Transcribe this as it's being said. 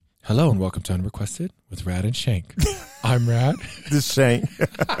Hello and welcome to Unrequested with Rad and Shank. I'm Rad. This Shank. See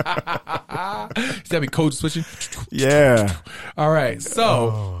that be code switching? Yeah. All right.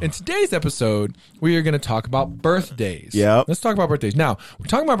 So in today's episode, we are going to talk about birthdays. Yep. Let's talk about birthdays. Now, we're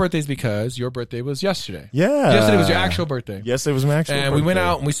talking about birthdays because your birthday was yesterday. Yeah. Yesterday was your actual birthday. Yes, it was my actual And birthday. we went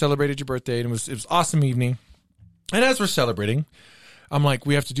out and we celebrated your birthday, and it was an awesome evening. And as we're celebrating, I'm like,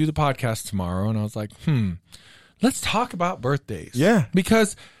 we have to do the podcast tomorrow. And I was like, let's talk about birthdays. Yeah.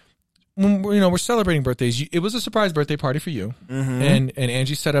 Because when we're celebrating birthdays, it was a surprise birthday party for you, and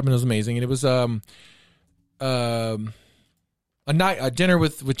Angie set up and it was amazing, and it was a dinner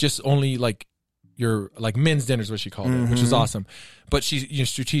with just only like your men's dinner is what she called it, which is awesome. But she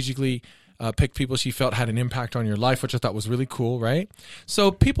strategically picked people she felt had an impact on your life, which I thought was really cool, right?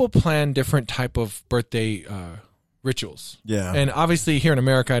 So people plan different type of birthday rituals, and obviously here in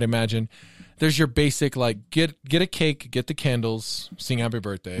America, I'd imagine. There's your basic, like, get a cake, get the candles, sing happy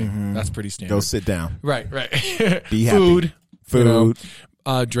birthday. That's pretty standard. Go sit down. Right. Be happy. Food.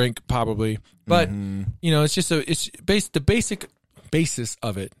 Drink, probably. But, it's just the basic basis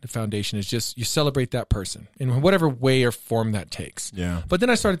of it, the foundation is just you celebrate that person in whatever way or form that takes. Yeah. But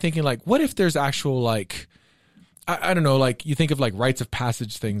then I started thinking, like, what if there's actual, like, I don't know, like you think of like rites of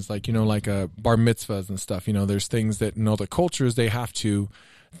passage things, like, like bar mitzvahs and stuff. There's things that in other cultures they have to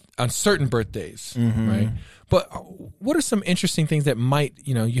on certain birthdays, right? But what are some interesting things that might,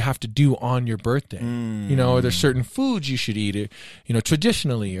 you have to do on your birthday? Are there certain foods you should eat?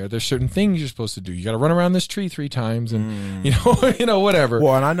 Traditionally, are there certain things you're supposed to do? You got to run around this tree 3 times, and whatever.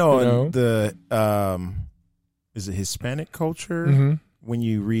 Well, and I know in the is it Hispanic culture? When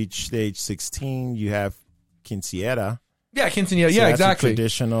you reach age 16, you have quinceañera. Yeah, quinceañera. So Yeah, that's exactly. A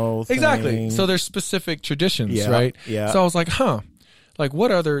traditional thing. Exactly. So there's specific traditions, right? Yeah. So I was like, like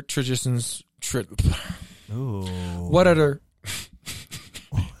what other traditions?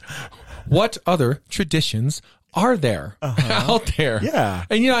 What other traditions are there out there? Yeah.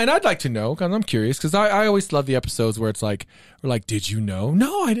 And and I'd like to know because I'm curious because I always love the episodes where it's like, did you know?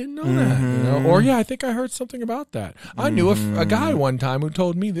 No, I didn't know that. Or I think I heard something about that. I knew a guy one time who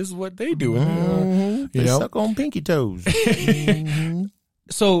told me this is what they do. They suck on pinky toes.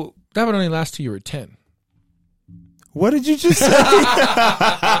 So that would only last till you were 10. What did you just say? All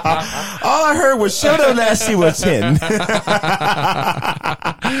I heard was shut up last you were 10.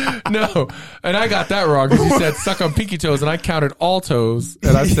 No, and I got that wrong because you said suck on pinky toes, and I counted all toes,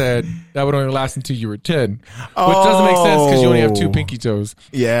 and I said that would only last until you were 10, which doesn't make sense because you only have 2 pinky toes.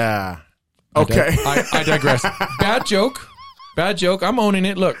 Yeah. Okay. I digress. Bad joke. I'm owning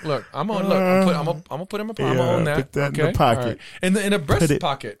it. Look. I'm gonna put in my pocket. I'm gonna own that. Put that in the pocket. Right. In a breast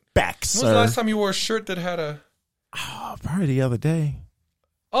pocket. Back, sir. When was the last time you wore a shirt that had a? Oh, probably the other day.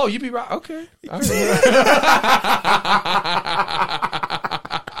 Oh, you be right. Okay. All right.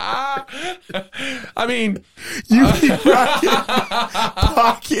 I mean, you be rocking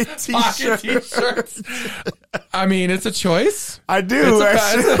pocket t-shirts. I mean, it's a choice. I do,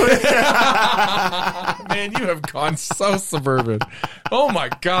 actually. Man, you have gone so suburban. Oh my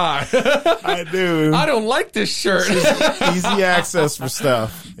God. I do. I don't like this shirt. Easy access for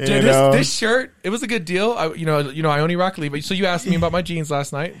stuff. Dude, this shirt, it was a good deal. I only rock Levi's. So you asked me about my jeans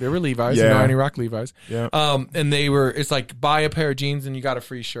last night. They were Levi's. Yeah. I only rock Levi's. Yeah. And it's like buy a pair of jeans and you got a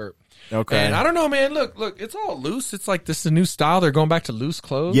free shirt. Okay. And I don't know, man. Look, it's all loose. It's like this is a new style. They're going back to loose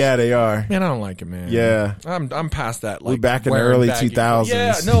clothes. Yeah, they are. Man, I don't like it, man. Yeah. I'm past that. We're back in the early 2000s.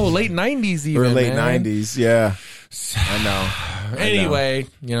 Yeah, no, late 90s even. Or late man. 90s, yeah. I know. Anyway,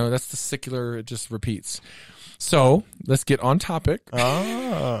 that's the secular, it just repeats. So let's get on topic.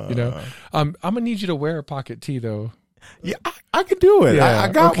 Oh. I'm gonna need you to wear a pocket tee though. Yeah, I can do it. Yeah, I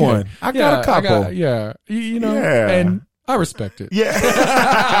got one. I got a couple. And I respect it. Yeah.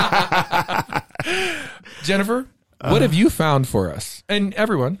 Jennifer, what have you found for us? And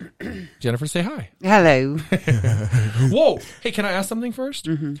everyone, Jennifer, say hi. Hello. Whoa. Hey, can I ask something first?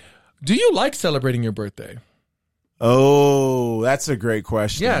 Do you like celebrating your birthday? Oh, that's a great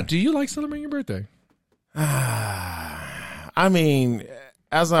question. Yeah. Do you like celebrating your birthday? I mean,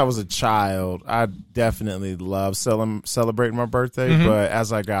 as I was a child, I definitely loved celebrating my birthday. But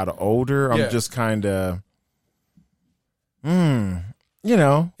as I got older, I'm just kind of, it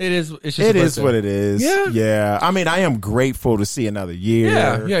is. It's just it is what it is. Yeah. I mean, I am grateful to see another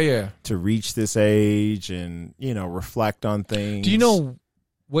year. Yeah. To reach this age and reflect on things. Do you know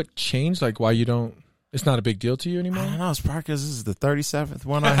what changed? Like why you don't? It's not a big deal to you anymore? I don't know. It's probably because this is the 37th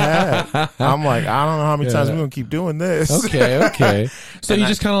one I had. I'm like, I don't know how many times we're going to keep doing this. Okay. So you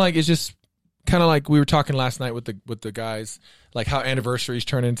just kind of like, it's just kind of like we were talking last night with the guys, like how anniversaries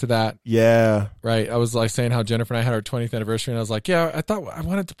turn into that. Yeah. Right. I was like saying how Jennifer and I had our 20th anniversary, and I was like, yeah, I thought I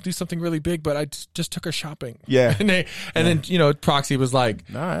wanted to do something really big, but I just took her shopping. Yeah. and then, you know, Proxy was like,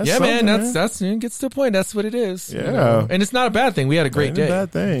 nah, yeah, man, that's it gets to the point. That's what it is. Yeah. You know? And it's not a bad thing. We had a great day.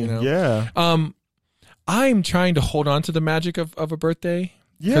 Bad thing. You know? Yeah. I'm trying to hold on to the magic of a birthday.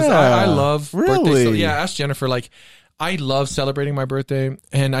 Yeah. Because I love really? birthdays. So, yeah, ask Jennifer. Like, I love celebrating my birthday.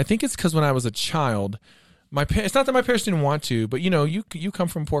 And I think it's because when I was a child, it's not that my parents didn't want to, but you know, you come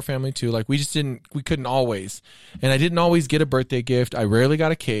from a poor family too. Like we couldn't always. And I didn't always get a birthday gift. I rarely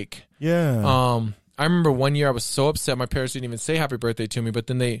got a cake. Yeah. I remember one year I was so upset my parents didn't even say happy birthday to me, but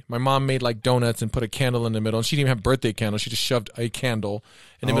then my mom made like donuts and put a candle in the middle, and she didn't even have birthday candles. She just shoved a candle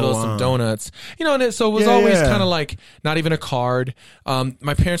in the middle of some donuts. You know, and so it was always kind of like not even a card.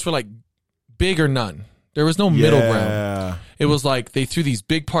 My parents were like big or none. There was no middle ground. It was like they threw these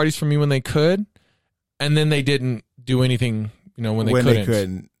big parties for me when they could, and then they didn't do anything, you know, when they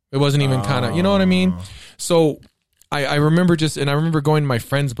couldn't. It wasn't even kind of, you know what I mean? So I remember and I remember going to my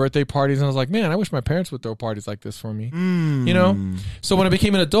friends' birthday parties, and I was like, man, I wish my parents would throw parties like this for me. You know? So when I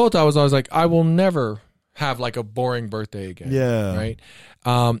became an adult, I was always like, I will never have like a boring birthday again. Yeah. Right?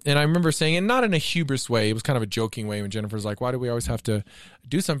 And I remember saying it not in a hubris way. It was kind of a joking way when Jennifer's like, why do we always have to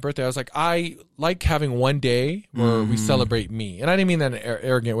do some birthday? I was like, I like having one day where we celebrate me. And I didn't mean that in an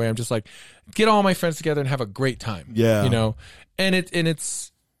arrogant way. I'm just like, get all my friends together and have a great time. Yeah. You know? And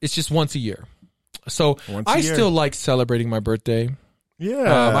it's just once a year. So I still like celebrating my birthday.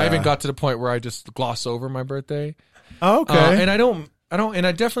 Yeah. I even got to the point where I just gloss over my birthday. Okay. And I don't, and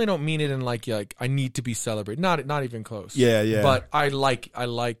I definitely don't mean it in like I need to be celebrated. Not even close. Yeah, yeah. But I like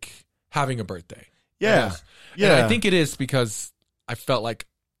having a birthday. Yeah. And I think it is because I felt like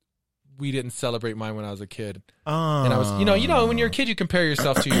we didn't celebrate mine when I was a kid. And I was, you know, when you're a kid, you compare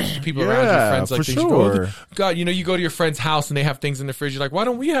yourself to people around your friends. Like for things sure. you go, God, you know, you go to your friend's house and they have things in the fridge. You're like, why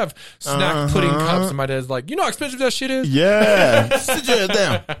don't we have snack pudding cups? And my dad's like, you know how expensive that shit is? Yeah. Sit your ass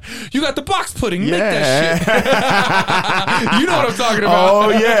down. You got the box pudding. Make that shit. You know what I'm talking about. Oh,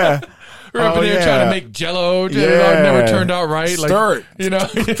 yeah. We're up in there trying to make Jello. It never turned out right. Stir it. You know.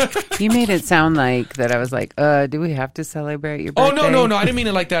 You made it sound like that. I was like, do we have to celebrate your birthday? Oh, no. I didn't mean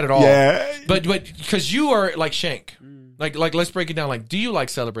it like that at all. Yeah. But because you are like Shank. Like let's break it down. Like, do you like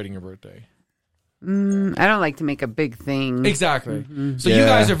celebrating your birthday? I don't like to make a big thing. Exactly. So you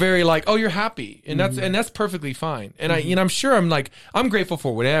guys are very like, oh, you're happy, and that's perfectly fine. And I'm sure I'm grateful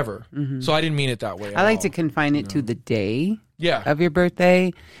for whatever. So I didn't mean it that way. I like to confine it to the day of your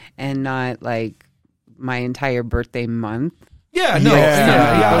birthday, and not like my entire birthday month. Yeah, no,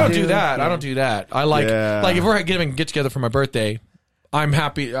 I don't do that. I don't do that. I like if we're getting get together for my birthday, I'm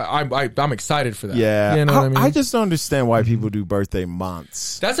happy. I'm excited for that. Yeah, you know what I mean? I just don't understand why people do birthday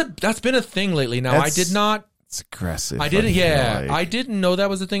months. That's been a thing lately. Now I did not. It's aggressive. I didn't. Yeah, I didn't know that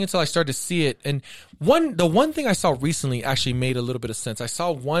was a thing until I started to see it. And the one thing I saw recently actually made a little bit of sense. I saw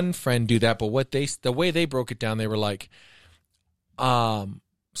one friend do that, but the way they broke it down, they were like,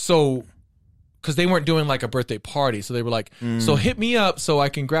 so. Because they weren't doing like a birthday party, so they were like, "So hit me up so I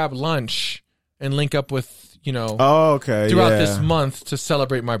can grab lunch and link up with throughout this month to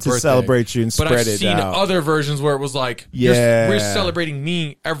celebrate my birthday, to celebrate you and spread it out." But I've seen other versions where it was like, we're celebrating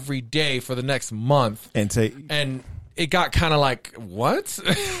me every day for the next month, and it got kind of like, what?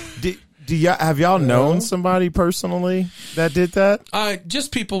 Have y'all known somebody personally that did that?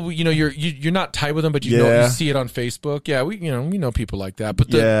 Just people, you're not tight with them, but you see it on Facebook. Yeah, we know people like that.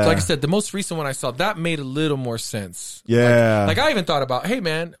 But like I said, the most recent one I saw, that made a little more sense. Yeah. Like I even thought about, hey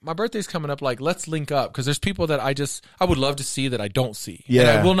man, my birthday's coming up. Like let's link up, because there's people that I would love to see that I don't see. Yeah. And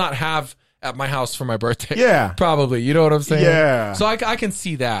I will not have at my house for my birthday. Yeah. Probably. You know what I'm saying? Yeah. So I can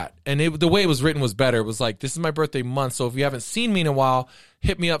see that. And the way it was written was better. It was like, this is my birthday month, so if you haven't seen me in a while,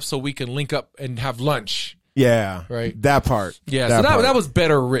 hit me up so we can link up and have lunch. Yeah. Right. That part. Yeah. That was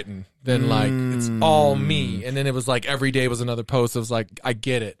better written than like, it's all me. And then it was like every day was another post. It was like, I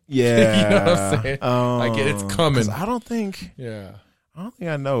get it. Yeah. You know what I'm saying? I get it. It's coming. I don't think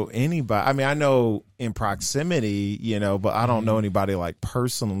I know anybody. I mean, I know in proximity, but I don't know anybody like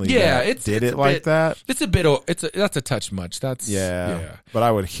personally. That did it like that. It's a bit. That's a touch much. That's But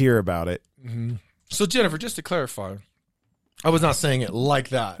I would hear about it. Mm-hmm. So Jennifer, just to clarify, I was not saying it like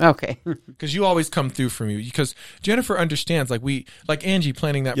that. Okay. Because you always come through for me. Because Jennifer understands. Like Angie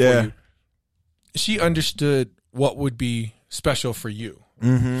planning that for you. She understood what would be special for you.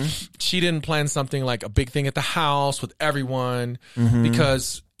 Mm-hmm. She didn't plan something like a big thing at the house with everyone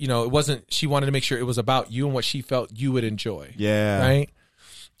because it wasn't. She wanted to make sure it was about you and what she felt you would enjoy. Yeah. Right.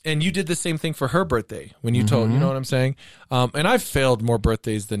 And you did the same thing for her birthday when you told, you know what I'm saying? And I've failed more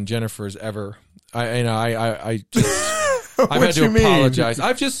birthdays than Jennifer's ever. I just, I've had to apologize.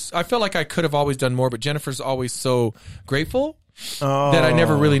 I felt like I could have always done more, but Jennifer's always so grateful that I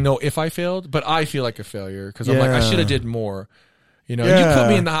never really know if I failed, but I feel like a failure because I'm like, I should have did more. You know, you put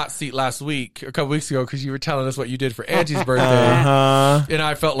me in the hot seat a couple weeks ago, because you were telling us what you did for Angie's birthday, and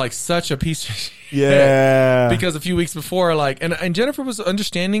I felt like such a piece of shit. Yeah, because a few weeks before, like, and Jennifer was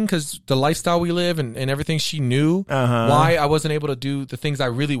understanding because the lifestyle we live and everything. She knew why I wasn't able to do the things I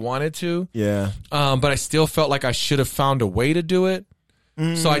really wanted to. Yeah, but I still felt like I should have found a way to do it.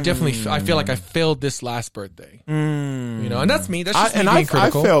 So I feel like I failed this last birthday. You know, and that's me. That's just me being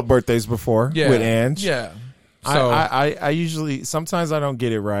critical. I failed birthdays before with Ange. Yeah. So I usually, sometimes I don't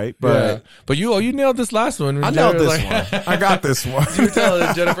get it right, but but you nailed this last one. I nailed this one. I got this one. You were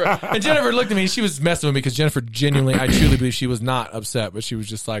telling Jennifer, and Jennifer looked at me. She was messing with me because Jennifer genuinely, I truly believe she was not upset, but she was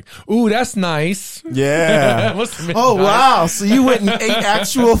just like, "Ooh, that's nice." Yeah. Oh nice. Wow! So you went and ate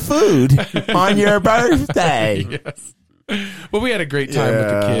actual food on your birthday? Yes. But we had a great time with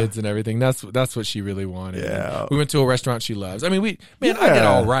the kids and everything. That's what she really wanted. Yeah. We went to a restaurant she loves. I mean, I did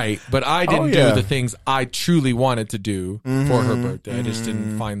all right, but I didn't do the things I truly wanted to do for her birthday. I just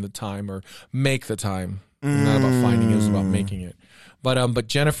didn't find the time or make the time. Not about finding it, was about making it. But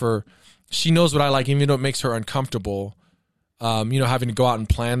Jennifer, she knows what I like, even though it makes her uncomfortable. You know, having to go out and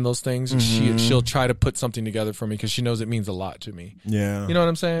plan those things, and she'll try to put something together for me because she knows it means a lot to me. Yeah, you know what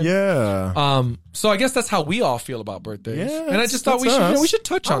I'm saying? Yeah. So I guess that's how we all feel about birthdays. Yeah, and I just thought we should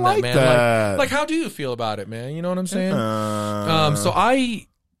touch on that, man. Like, how do you feel about it, man? You know what I'm saying? So I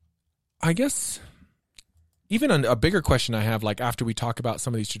guess even a bigger question I have, like after we talk about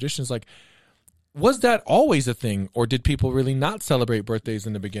some of these traditions, like, was that always a thing, or did people really not celebrate birthdays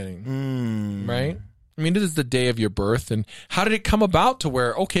in the beginning? Right? I mean, this is the day of your birth, and how did it come about to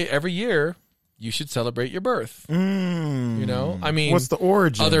where, okay, every year you should celebrate your birth? You know, I mean, what's the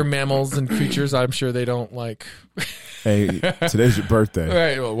origin? Other mammals and creatures, I'm sure they don't like. Hey, today's your birthday.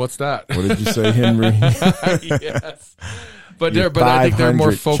 Right. Well, what's that? What did you say, Henry? Yes. But I think they're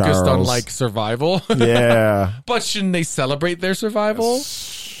more focused on like survival. Yeah. But shouldn't they celebrate their survival?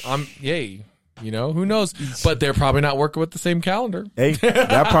 Yay. You know, who knows? But they're probably not working with the same calendar. Hey,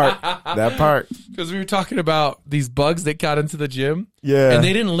 that part. Because we were talking about these bugs that got into the gym. Yeah. And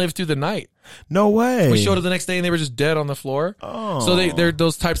they didn't live through the night. No way. We showed up the next day and they were just dead on the floor. Oh. So they're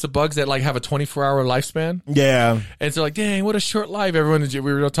those types of bugs that like have a 24-hour lifespan. Yeah. And so like, dang, what a short life. Everyone in the gym,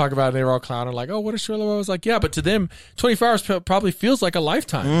 we were talking about it, and they were all clowning like, oh, what a short life. I was like, yeah, but to them, 24 hours probably feels like a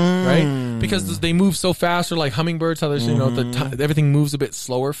lifetime, right? Because they move so fast, or like hummingbirds, how there's, you know, everything moves a bit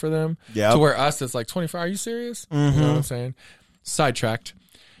slower for them. Yeah. To where us, it's like 24. Are you serious? You know what I'm saying? Sidetracked.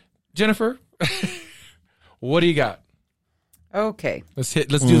 Jennifer, what do you got? Okay. Let's do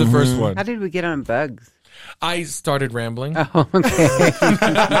the first one. How did we get on bugs? I started rambling. Oh, okay.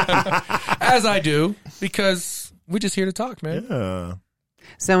 As I do, because we're just here to talk, man. Yeah.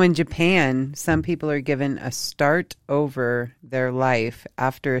 So in Japan, some people are given a start over their life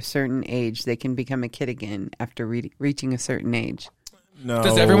after a certain age. They can become a kid again after reaching a certain age. No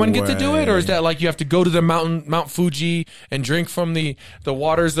Does everyone get way. to do it, or is that like you have to go to the Mount Fuji and drink from the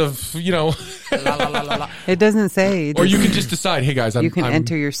waters of, you know? It doesn't say. Or you can just decide, hey guys, you can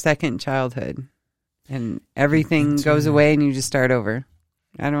enter your second childhood, and everything goes away, and you just start over.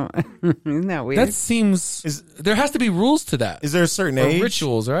 I don't. Isn't that weird? That seems. There has to be rules to that. Is there a certain age?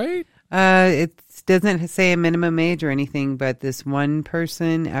 Rituals, right? It doesn't say a minimum age or anything, but this one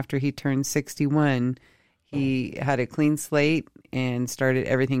person, after he turned 61, he had a clean slate and started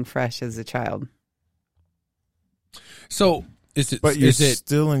everything fresh as a child. So is it? But you're is it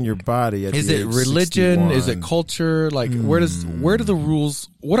still in your body? Is it religion? 61. Is it culture? Like where do the rules?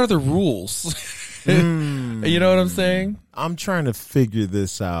 What are the rules? You know what I'm saying? I'm trying to figure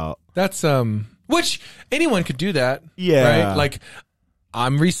this out. That's which anyone could do that. Yeah. Right? Like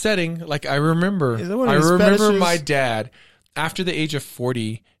I'm resetting. Like I remember fetishes? my dad after the age of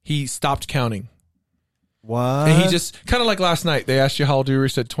 40, he stopped counting. What? And he just kind of like last night, they asked you how old you were, you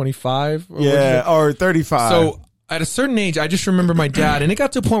said 25 or 35. So at a certain age, I just remember my dad, and it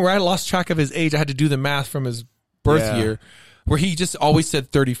got to a point where I lost track of his age. I had to do the math from his birth year, where he just always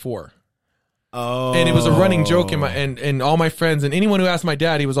said 34. Oh. And it was a running joke in and all my friends and anyone who asked my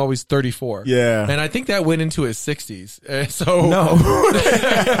dad, he was always 34. Yeah. And I think that went into his 60s. So no.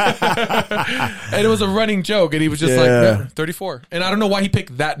 And it was a running joke, and he was just like, no, 34. And I don't know why he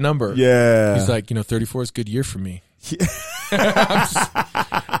picked that number. Yeah. He's like, 34 is a good year for me.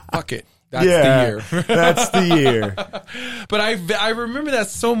 Fuck it. That's the year. That's the year. But I remember that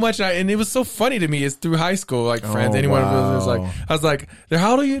so much, and it was so funny to me. It's through high school, like friends. Anyone was like, I was like,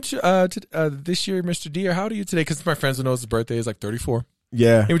 how old are you this year, Mr. D? Or how old are you today? Because my friends would know his birthday is like 34.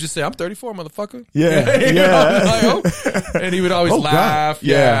 Yeah. He would just say, I'm 34, motherfucker. Yeah. And he would always laugh. God.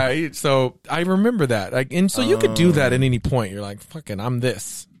 Yeah. So I remember that. Like, and so you could do that at any point. You're like, fucking, I'm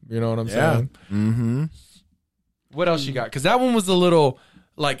this. You know what I'm saying? Mm-hmm. What else you got? Because that one was a little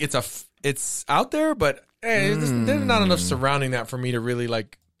like it's out there, but there's not enough surrounding that for me to really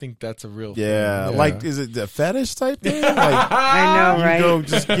like think that's a real thing. Yeah. Like, is it the fetish type thing? Like, I know, right? You go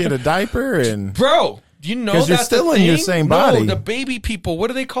just get a diaper and bro. Do you know that's you're still in your same body? No, the baby people. What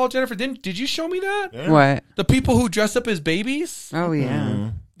do they call, Jennifer? Did you show me that? Yeah. What? The people who dress up as babies? Oh yeah.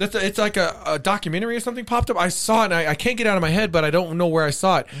 Mm-hmm. It's like a documentary or something popped up. I saw it and I can't get it out of my head, but I don't know where I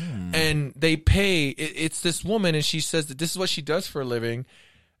saw it. And they pay. It's this woman and she says that this is what she does for a living.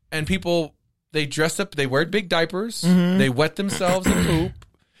 And people, they dress up, they wear big diapers, they wet themselves in poop,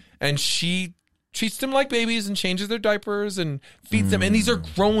 and she treats them like babies and changes their diapers and feeds them. And these are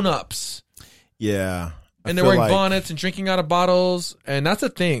grown-ups. Yeah. And they're wearing bonnets and drinking out of bottles. And that's a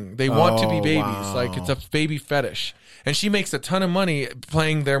thing. They want to be babies. Wow. Like, it's a baby fetish. And she makes a ton of money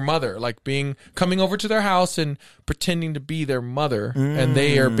playing their mother, like coming over to their house and pretending to be their mother, and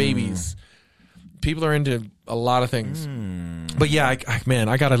they are babies. People are into a lot of things. But yeah, I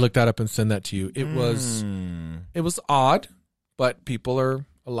got to look that up and send that to you. It was odd, but people are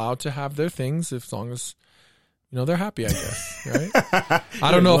allowed to have their things as long as, you know, they're happy, I guess. Right? I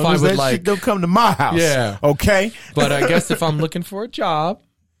don't know if I would like. Don't come to my house. Yeah. Okay. But I guess if I'm looking for a job.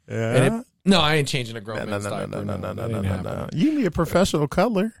 Yeah. No, I ain't changing a grown man's diaper. No. You need a professional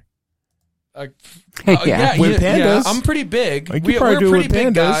cuddler. With pandas. Yeah, I'm pretty big. We're pretty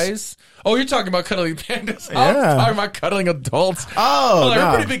big guys. Oh, you're talking about cuddling pandas? Yeah. I'm talking about cuddling adults.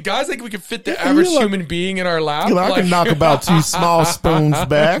 We're pretty big guys. Like we could fit the average human being in our lap. I can knock about 2 small spoons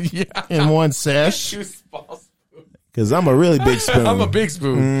back in one sesh. 2 small spoons. Because I'm a really big spoon. I'm a big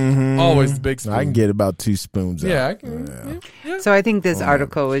spoon. Always the big spoon. I can get about 2 spoons out. Yeah, I can. Yeah. So I think this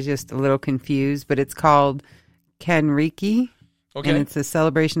article was just a little confused, but it's called Kenriki. Okay. And it's a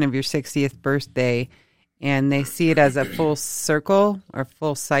celebration of your 60th birthday. And they see it as a full circle or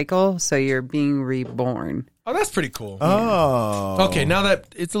full cycle. So you're being reborn. Oh, that's pretty cool. Oh. Okay, now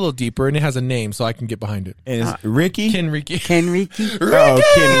that it's a little deeper and it has a name, so I can get behind it. And it's Ricky? Kenriki. Kenriki. Oh,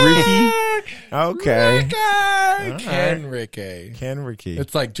 Kenriki. Okay. Kenriki.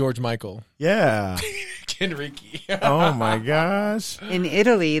 It's like George Michael. Yeah. Kenriki. Oh my gosh. In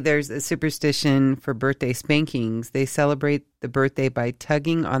Italy, there's a superstition for birthday spankings. They celebrate the birthday by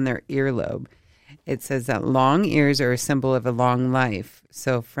tugging on their earlobe. It says that long ears are a symbol of a long life.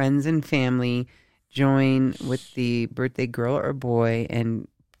 So friends and family join with the birthday girl or boy and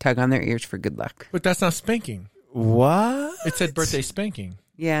tug on their ears for good luck. But that's not spanking. What? It said birthday spanking.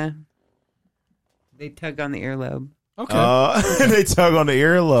 Yeah. They tug on the earlobe. Okay. They tug on the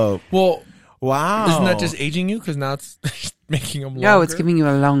earlobe. Well, wow. Isn't that just aging you? Because now it's making them longer. No, it's giving you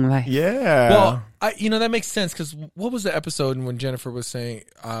a long life. Yeah. Well, that makes sense because what was the episode when Jennifer was saying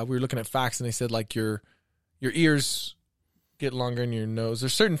we were looking at facts and they said like your ears get longer in your nose.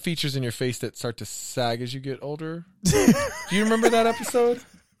 There's certain features in your face that start to sag as you get older. Do you remember that episode?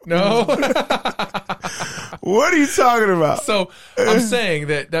 No. What are you talking about? So I'm saying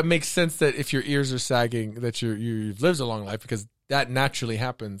that makes sense that if your ears are sagging, that you've lived a long life because that naturally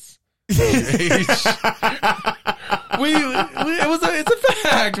happens. It's a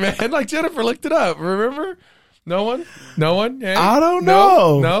fact, man. Like Jennifer looked it up. Remember? No one? Yeah. I don't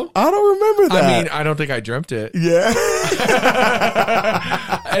know. No? I don't remember that. I mean, I don't think I dreamt it. Yeah.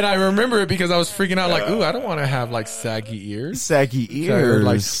 And I remember it because I was freaking out like, ooh, I don't want to have like saggy ears. Saggy ears.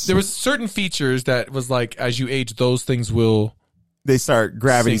 Like, there was certain features that was like, as you age, those things will...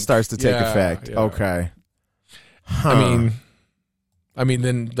 Gravity sink. starts to take effect. Yeah. Okay. Huh. I mean,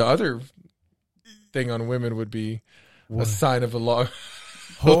 then the other thing on women would be a sign of a long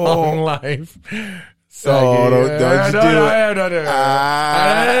life. Don't you do it.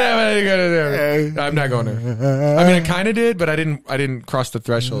 I'm not going there. I mean, I kind of did, but I didn't cross the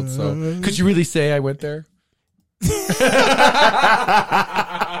threshold. So, could you really say I went there? If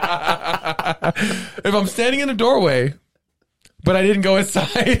I'm standing in a doorway, but I didn't go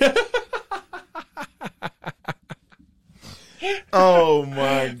inside. Oh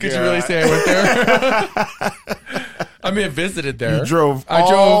my God. Could you really say I went there? I may have visited there. You drove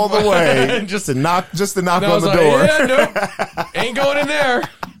all the way just to knock on the door. Yeah, no, ain't going in there.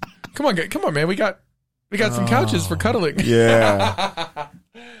 Come on, man. We got some couches for cuddling. Yeah.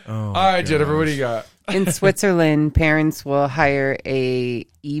 Oh All right, Jennifer, what do you got? In Switzerland, parents will hire a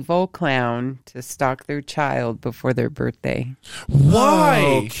evil clown to stalk their child before their birthday.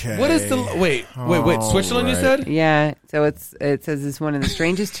 Why? Okay. What is the wait? Switzerland, you said? Yeah. So it says it's one of the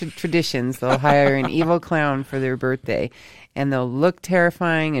strangest traditions. They'll hire an evil clown for their birthday, and they'll look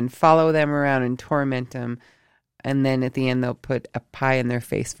terrifying and follow them around and torment them. And then at the end, they'll put a pie in their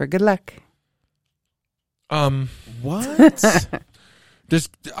face for good luck. What?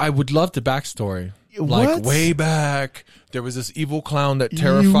 I would love the backstory. What? Like way back, there was this evil clown that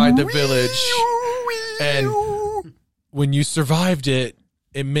terrified the village, and when you survived it,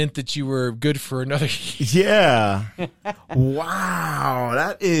 it meant that you were good for another year. Yeah. Wow.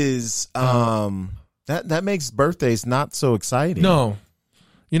 That is that makes birthdays not so exciting. No,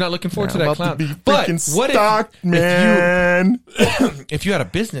 you're not looking forward to that clown. But what if you had a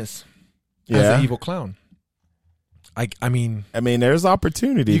business as an evil clown? I mean, there's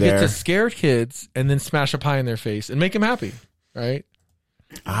opportunity there. You get to scare kids and then smash a pie in their face and make them happy, right?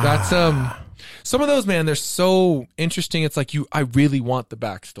 That's some of those, man. They're so interesting. It's like I really want the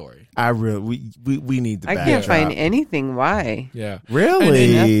backstory. We need the. I can't find anything. Why? Yeah,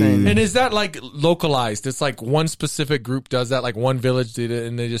 really. And is that like localized? It's like one specific group does that. Like one village did it,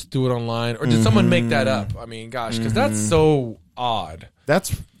 and they just do it online, or did someone make that up? I mean, gosh, because that's so odd.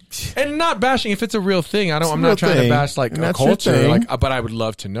 And not bashing if it's a real thing. I'm not trying to bash like a culture, but I would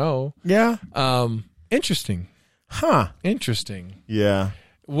love to know. Yeah. Interesting. Huh. Interesting. Yeah.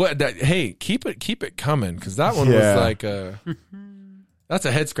 Hey, keep it coming, because that one was like that's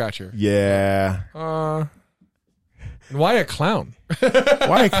a head scratcher. Yeah. Why a clown?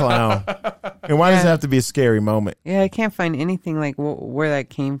 Why a clown? And why does it have to be a scary moment? Yeah, I can't find anything like where that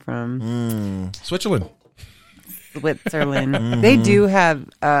came from. Switzerland. They do have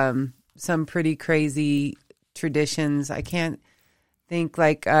some pretty crazy traditions. I can't think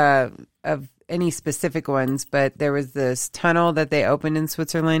of any specific ones, but there was this tunnel that they opened in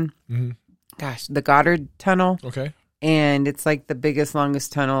Switzerland. Mm-hmm. Gosh, the Gotthard Tunnel. Okay. And it's like the biggest,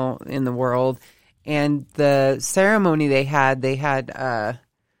 longest tunnel in the world. And the ceremony they had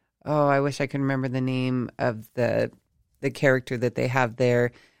I wish I could remember the name of the character that they have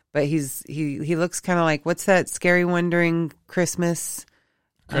there. But he looks kind of like, what's that scary one during Christmas?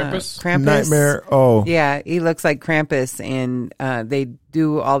 Krampus? Nightmare. Oh. Yeah, he looks like Krampus, and they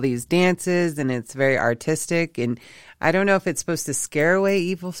do all these dances, and it's very artistic. And I don't know if it's supposed to scare away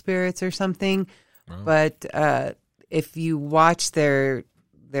evil spirits or something, but if you watch their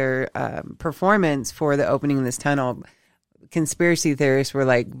performance for the opening of this tunnel, conspiracy theorists were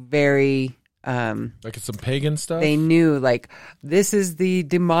like very... like it's some pagan stuff. They knew like this is the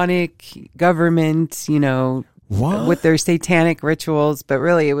demonic government, with their satanic rituals, but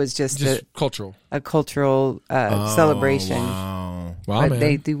really it was just a cultural celebration. Wow, but man.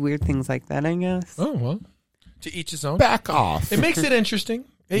 They do weird things like that, I guess. Oh well, to each his own. Back off. It makes it interesting.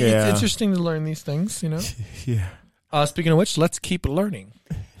 It's interesting to learn these things, Yeah. Speaking of which, let's keep learning.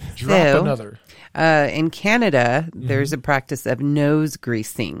 Drop another. In Canada, there's a practice of nose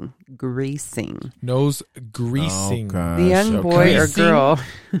greasing. Nose greasing. Oh, gosh. The young boy or girl.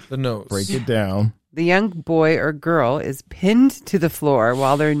 The nose. Break it down. The young boy or girl is pinned to the floor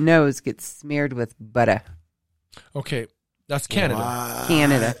while their nose gets smeared with butter. Okay. That's Canada. What?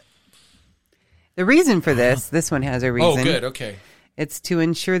 Canada. The reason for this one has a reason. Oh, good. Okay. It's to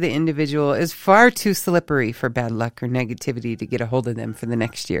ensure the individual is far too slippery for bad luck or negativity to get a hold of them for the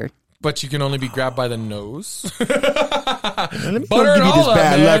next year. But you can only be grabbed by the nose. Let me butter give you this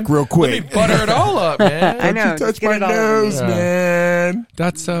bad luck real quick. Let me butter it all up, man. I know. Touch my nose, man.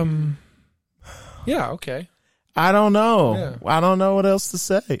 That's yeah, okay. I don't know. Yeah. I don't know what else to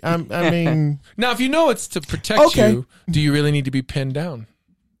say. I mean, now if you know it's to protect you, do you really need to be pinned down?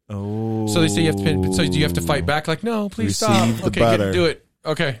 Oh, so they say you have to pin. So do you have to fight back? Like, no, please stop. Okay, do it.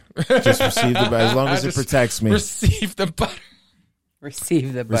 Okay, just receive the butter as long as it protects me. Receive the butter.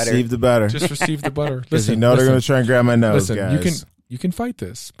 Receive the butter. Receive the butter. Just receive the butter. Because they're going to try and grab my nose, guys. You can fight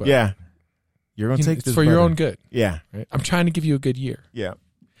this. But yeah. You're going to take this for your own good. Yeah. Right? I'm trying to give you a good year. Yeah.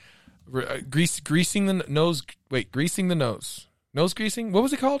 Greasing the nose. Wait, greasing the nose. Nose greasing? What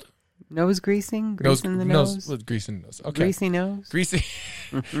was it called? Nose greasing? Greasing the nose? Greasing the nose. Okay. Greasy nose? Greasy.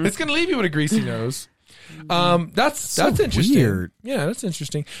 It's going to leave you with a greasy nose. That's interesting. Weird. Yeah, that's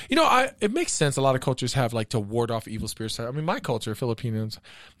interesting. It makes sense. A lot of cultures have like to ward off evil spirits. I mean, my culture, Filipinos,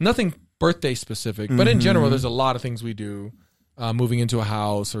 nothing birthday specific, but in general, there's a lot of things we do. Moving into a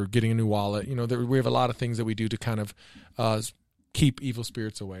house or getting a new wallet. We have a lot of things that we do to kind of keep evil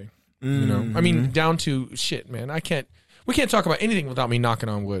spirits away. I mean, down to shit, man. We can't talk about anything without me knocking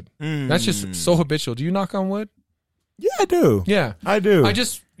on wood. That's just so habitual. Do you knock on wood? Yeah, I do. Yeah, I do. I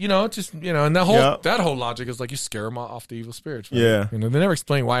just, and that whole logic is like you scare them off the evil spirits. Right? Yeah. They never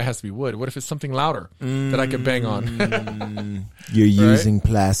explain why it has to be wood. What if it's something louder that I could bang on? You're using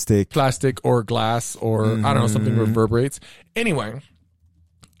plastic or glass, or I don't know, something reverberates. Anyway,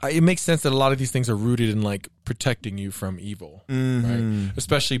 it makes sense that a lot of these things are rooted in like protecting you from evil, right?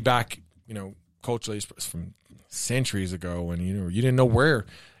 Especially back, culturally from centuries ago when you didn't know where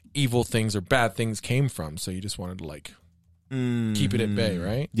evil things or bad things came from, so you just wanted to like keep it at bay,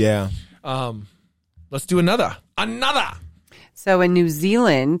 right? Yeah. Let's do another. So in New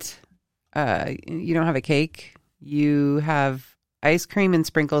Zealand, you don't have a cake. You have ice cream and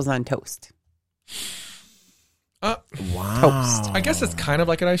sprinkles on toast. Wow. Toast. I guess it's kind of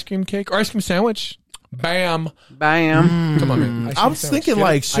like an ice cream cake or ice cream sandwich. Bam. Come on, man. I was thinking,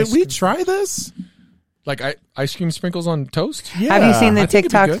 like, should we try this? Like ice cream sprinkles on toast? Yeah. Have you seen the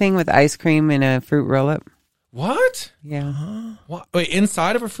TikTok thing with ice cream and a fruit roll-up? What? Yeah. What? Wait,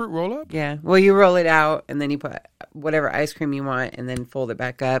 inside of a fruit roll-up? Yeah. Well, you roll it out, and then you put whatever ice cream you want, and then fold it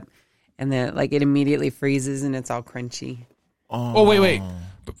back up, and then like it immediately freezes, and it's all crunchy. Oh, wait.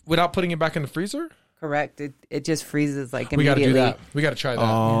 But without putting it back in the freezer? Correct. It just freezes like immediately. We got to do that. We got to try that.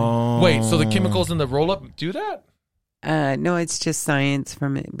 Oh. Wait, so the chemicals in the roll-up do that? No, it's just science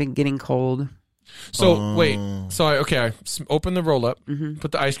from it getting cold. So wait, I open the roll up,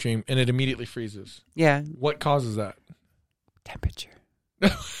 put the ice cream, and it immediately freezes. Yeah. What causes that? Temperature.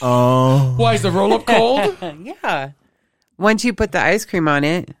 Oh. Why is the roll up cold? Yeah. Once you put the ice cream on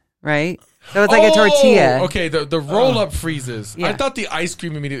it, right? So it's like a tortilla. Okay, the roll up freezes. Yeah. I thought the ice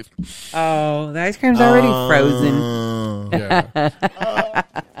cream immediately. Oh, the ice cream's already frozen. Yeah.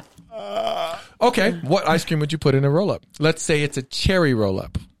 Okay, what ice cream would you put in a roll up? Let's say it's a cherry roll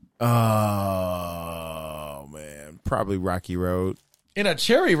up. Oh, man. Probably Rocky Road. In a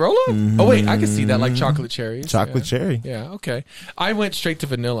cherry roll-up? Oh, wait. I can see that, like chocolate cherries. Chocolate cherry. Yeah, okay. I went straight to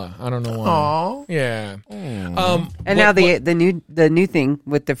vanilla. I don't know why. Aw. Yeah. And now the new thing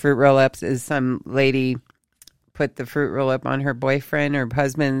with the fruit roll-ups is some lady put the fruit roll-up on her boyfriend or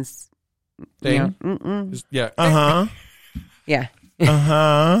husband's thing. Yeah. Uh-huh. Yeah.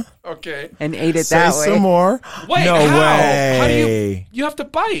 Uh-huh. Okay. And ate it Say that way. some more. Wait, no how? way. How do you have to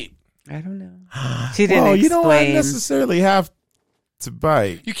bite? I don't know. She didn't well, explain. you don't necessarily have to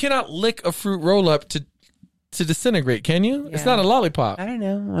bite. You cannot lick a fruit roll-up to disintegrate, can you? Yeah. It's not a lollipop. I don't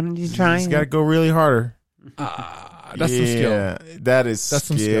know. Why don't you try? You got to go really harder. That's some skill. That's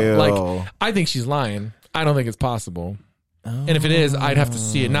some skill. Like, I think she's lying. I don't think it's possible. And if it is, I'd have to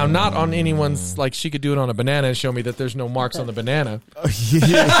see it. Now, not on anyone's, like, she could do it on a banana and show me that there's no marks on the banana.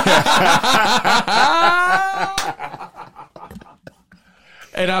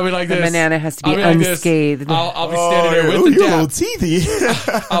 And I'll be like this. The banana has to be unscathed. Like I'll be standing there with the dab. You're a little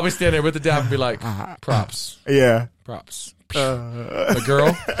teethy. I'll be standing there with the dab and be like, props. Yeah. Props. But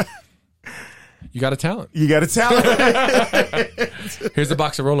girl, you got a talent. You got a talent. Here's a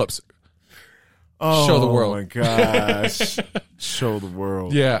box of roll-ups. Oh, show the world. Oh my gosh. Show the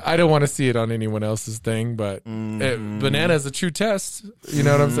world. Yeah, I don't want to see it on anyone else's thing, but banana is a true test. You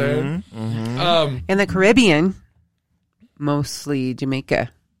know what I'm saying? Mm-hmm. In the Caribbean, mostly Jamaica,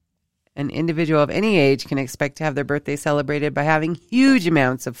 an individual of any age can expect to have their birthday celebrated by having huge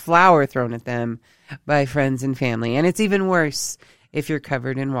amounts of flour thrown at them by friends and family. And it's even worse if you're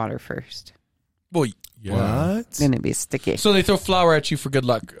covered in water first. Well, yeah. What? Then it'd be sticky. So they throw flour at you for good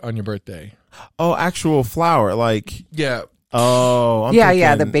luck on your birthday. Oh, actual flour, like yeah. Oh, I'm yeah,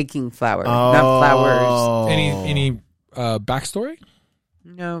 thinking, the baking flour, not flowers. Any backstory?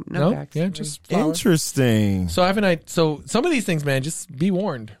 No backstory. Yeah, just flour. Interesting. So so some of these things, man, just be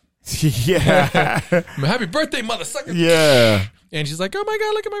warned. Yeah. Happy birthday, mother sucker. Yeah. And she's like, oh my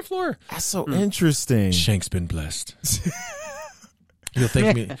God, look at my floor. That's so interesting. Shank's been blessed. You'll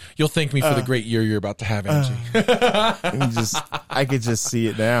thank me for the great year you're about to have, Angie. I could just see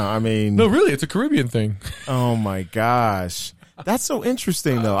it now. I mean, no, really, it's a Caribbean thing. Oh my gosh, that's so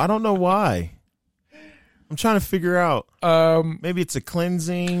interesting though. I don't know why. I'm trying to figure out. Maybe it's a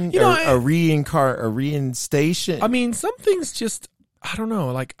cleansing, a reinstation. I mean, some things just I don't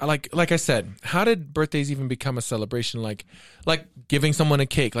know. Like I said, how did birthdays even become a celebration? Like giving someone a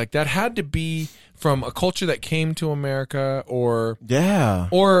cake, like that had to be from a culture that came to America, or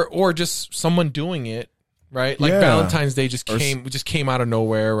just someone doing it, right? Like Valentine's Day just came out of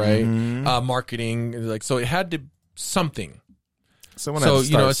nowhere, right? Mm-hmm. Marketing, like, so it had to something. Someone had to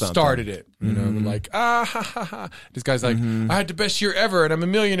start it started it. You know, like this guy's like, I had the best year ever, and I'm a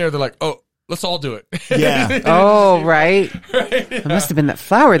millionaire. They're like, oh. Let's all do it. Yeah. Oh, right. It must have been that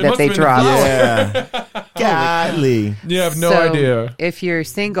flour that they dropped. Yeah. Godly. You have no idea. If you're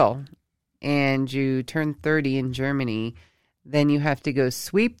single and you turn 30 in Germany, then you have to go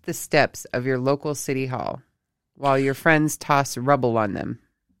sweep the steps of your local city hall while your friends toss rubble on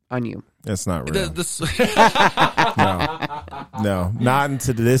you. That's not real. No, not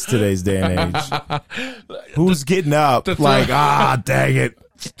into today's day and age. Who's getting up? Dang it.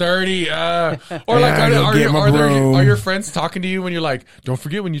 30 or like are your friends talking to you when you're like, don't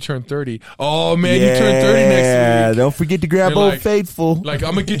forget when you turn 30? Oh man, you turn 30 next week. Don't forget to grab Old Faithful. Like,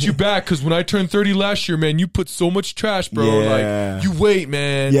 I'm gonna get you back because when I turned 30 last year, man, you put so much trash, bro. Like, you wait,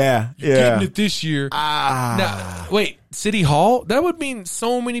 man. You're getting it this year. Now, wait, City Hall? That would mean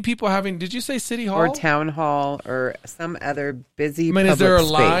so many people having. Did you say City Hall or Town Hall or some other busy? I mean, is there a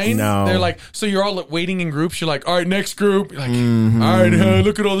space? line? No. They're like, so you're all waiting in groups. You're like, all right, next group. You're like, all right,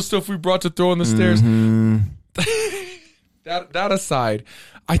 look at all the stuff we brought to throw on the stairs. That aside,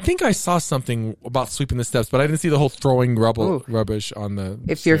 I think I saw something about sweeping the steps, but I didn't see the whole throwing rubbish on the.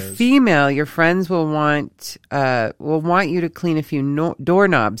 If stairs. you're female, your friends will want you to clean a few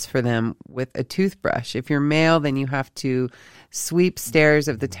doorknobs for them with a toothbrush. If you're male, then you have to sweep stairs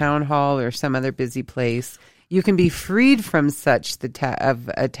of the town hall or some other busy place. You can be freed from such of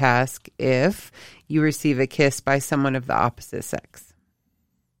a task if you receive a kiss by someone of the opposite sex.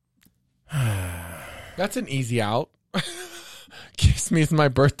 That's an easy out. Kiss me, it's my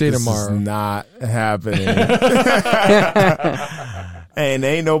birthday tomorrow. Is not happening. And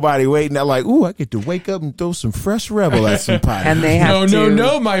ain't nobody waiting. They're like, ooh, I get to wake up and throw some fresh rebel at some pie. And they have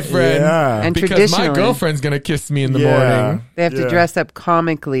no, my friend. Yeah. And because my girlfriend's gonna kiss me in the morning. They have to dress up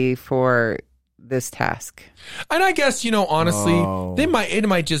comically for this task. And I guess, honestly, it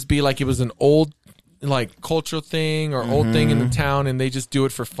might just be like it was an old like cultural thing or old thing in the town, and they just do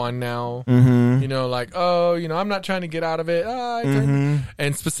it for fun now. Like, I'm not trying to get out of it.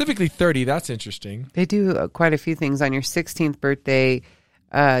 And specifically 30, that's interesting. They do quite a few things. On your 16th birthday,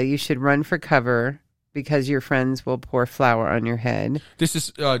 you should run for cover because your friends will pour flour on your head. This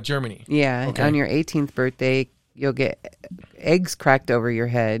is Germany. Yeah. Okay. On your 18th birthday, you'll get eggs cracked over your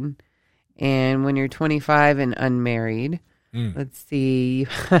head. And when you're 25 and unmarried, let's see,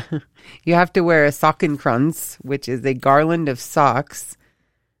 you have to wear a Sockenkranz, which is a garland of socks.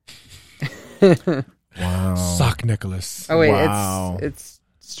 Wow. Sock Nicholas. Oh, wait, wow. It's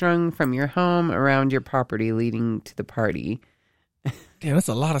strung from your home around your property leading to the party. Damn, that's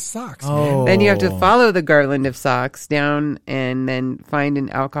a lot of socks, man. Oh. Then you have to follow the garland of socks down and then find an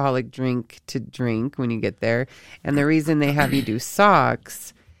alcoholic drink to drink when you get there. And the reason they have you do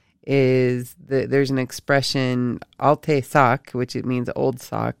socks is there's an expression, alte sock, which it means old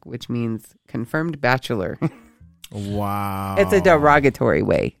sock, which means confirmed bachelor. Wow. It's a derogatory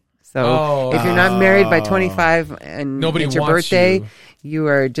way. So if you're not married by 25 and nobody it's your wants birthday, you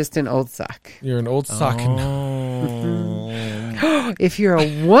are just an old sock. You're an old sock. If you're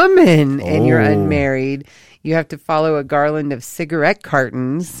a woman and you're unmarried, you have to follow a garland of cigarette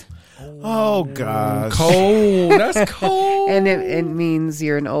cartons. Oh, gosh. Cold. That's cold. And it means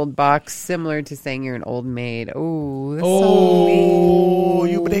you're an old box, similar to saying you're an old maid. Oh, that's so mean.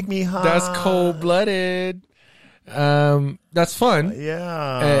 You make me hot. That's cold-blooded. That's fun.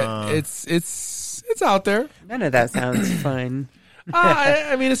 Yeah. It's out there. None of that sounds fun.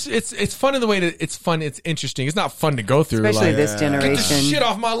 I mean, it's fun in the way that it's fun. It's interesting. It's not fun to go through. Especially like, this generation. Get the shit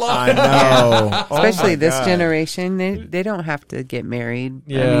off my lawn. I know. Especially this generation. They don't have to get married.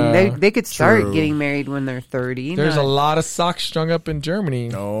 Yeah. I mean, they could start True. getting married when they're 30. There's a lot of socks strung up in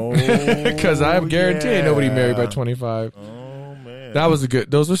Germany. Oh, because I guarantee nobody married by 25. Oh, man. That was a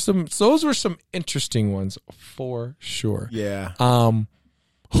good. Those were some interesting ones for sure. Yeah.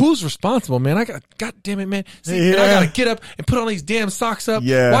 Who's responsible, man? God damn it, man. See, and I gotta get up and put all these damn socks up.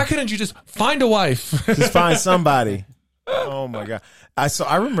 Yeah. Why couldn't you just find a wife? Just find somebody. Oh my God. I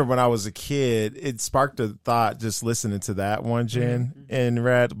remember when I was a kid, it sparked a thought just listening to that one, Jen and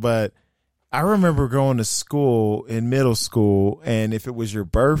Red. But I remember going to school in middle school, and if it was your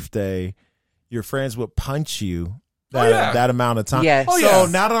birthday, your friends would punch you that amount of time. Yes. So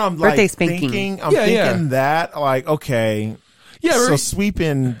now that I'm Birthday like spanking. thinking that, like, okay. Yeah, So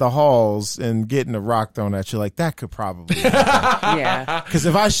sweeping the halls and getting a rock thrown at you, like, that could probably happen. Yeah. Because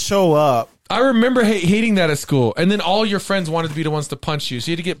if I show up. I remember hating that at school. And then all your friends wanted to be the ones to punch you. So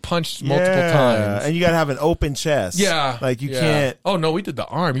you had to get punched multiple times. And you got to have an open chest. Yeah. Like, you can't. Oh, no, we did the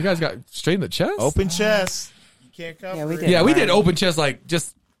arm. You guys got straight in the chest? Open chest. You can't cover Yeah, we it. did. Yeah, we did open chest like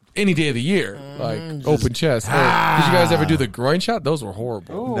just any day of the year. Like open chest. Did you guys ever do the groin shot? Those were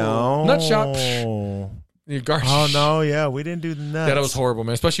horrible. No. Nut shot. Gosh. Oh no, yeah, we didn't do the nuts. That was horrible,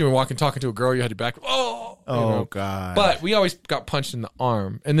 man. Especially when talking to a girl, you had your back. Oh, God. But we always got punched in the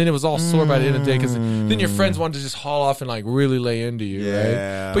arm, and then it was all sore by the end of the day because then your friends wanted to just haul off and like really lay into you,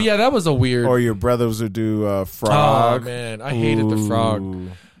 Yeah. right? But yeah, that was a weird. Or your brothers would do frog. Oh man, I hated the frog.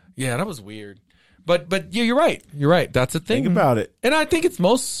 Ooh. Yeah, that was weird. But yeah, you're right. You're right. That's a thing. Think about it. And I think it's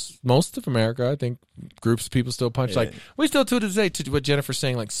most of America. I think groups of people still punch. Yeah. Like we still to this day, to what Jennifer's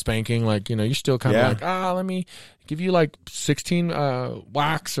saying, like spanking. Like you're still kind of like let me give you like 16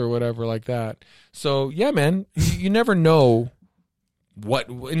 whacks or whatever like that. So yeah, man, you never know what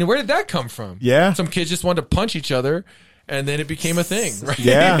and where did that come from? Yeah. Some kids just wanted to punch each other. And then it became a thing, right?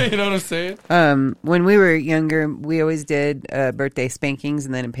 Yeah. You know what I'm saying? When we were younger, we always did birthday spankings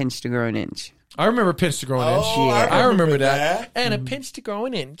and then a pinch to grow an inch. I remember pinch to grow an inch. Yeah. I remember that. And a pinch to grow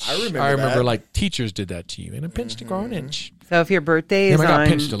an inch. I remember that. like teachers did that to you. And a pinch to grow an inch. So if your birthday is I got on,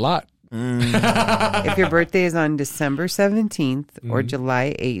 pinched a lot. if your birthday is on December 17th or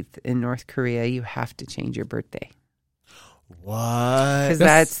July 8th in North Korea, you have to change your birthday. What? Because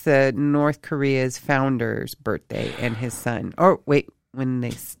that's the North Korea's founder's birthday and his son. Or wait, when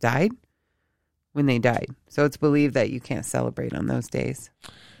they died? When they died. So it's believed that you can't celebrate on those days.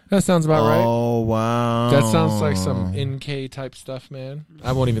 That sounds about right. Oh, wow. That sounds like some NK type stuff, man.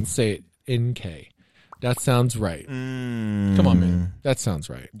 I won't even say it. NK. That sounds right. Come on, man. That sounds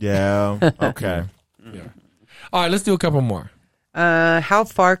right. Yeah. Okay. Yeah. All right, let's do a couple more. How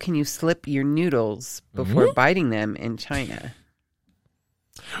far can you slip your noodles before biting them in China?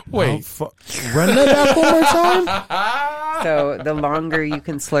 Wait. Run that back one more time? So the longer you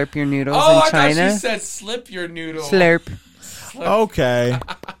can slurp your noodles Oh, in I China. thought you said slip your noodle. Slurp. Okay.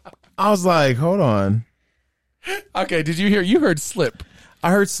 I was like, hold on. Okay, did you hear? You heard slip.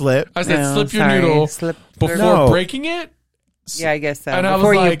 I heard slip. I said No, slip your sorry. noodle Slip, before No. breaking it. Yeah, I guess so. And I was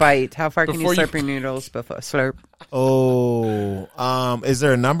Before you like, bite, how far can you before you- slurp your noodles before slurp? Oh, is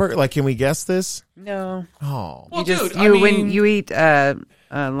there a number? Like, can we guess this? No, Oh, Well, you just dude, when you eat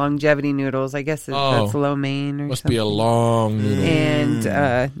longevity noodles, I guess that's lo mein or Must something. be a long noodle.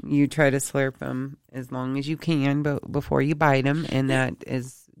 And you try to slurp them as long as you can, but before you bite them, and that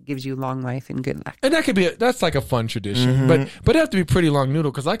gives you long life and good luck. And that could be that's like a fun tradition, but it have to be pretty long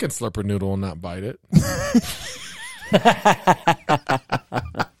noodle because I can slurp a noodle and not bite it.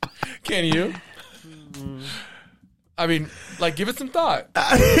 Can you? I mean, like, give it some thought.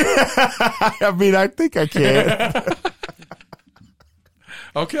 I mean, I think I can.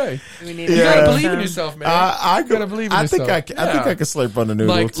 Okay, We need you to gotta make believe in some- yourself, man. I You gotta believe in I yourself. think I think I can slurp on the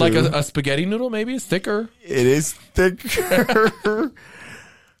noodle like too. a spaghetti noodle. Maybe it's thicker. It is thicker.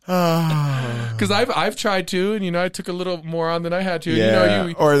 Because I've tried to, and I took a little more on than I had to. Yeah,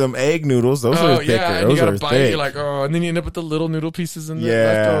 You or them egg noodles. Those oh are thicker. yeah, and Those you gotta are bite. thick. You're like, oh, and then you end up with the little noodle pieces and the yeah,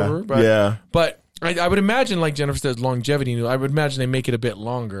 leftover. But, yeah. But I would imagine, like Jennifer says, longevity noodle. I would imagine they make it a bit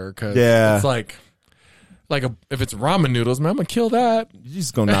longer because Yeah. it's like if it's ramen noodles, man, I'm gonna kill that. You're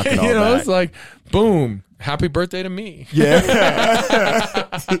just gonna knock it all back. It's like, boom, happy birthday to me.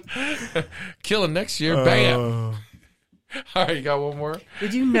 Yeah. Killing next year, bam. All right, you got one more.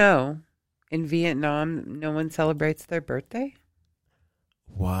 Did you know in Vietnam no one celebrates their birthday?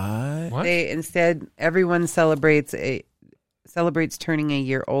 What? What? They instead everyone celebrates turning a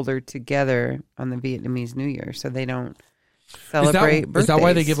year older together on the Vietnamese New Year, so they don't celebrate birthdays. Is that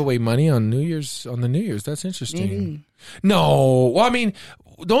why they give away money on New Year's? That's interesting. Maybe. No, well, I mean,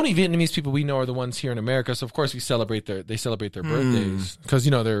 the only Vietnamese people we know are the ones here in America. So of course they celebrate their birthdays because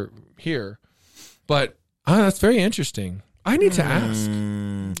they're here. But that's very interesting. I need to ask.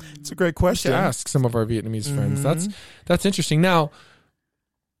 It's a great To question. ask some of our Vietnamese friends. That's interesting. Now,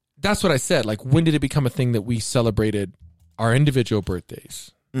 that's what I said. Like, when did it become a thing that we celebrated our individual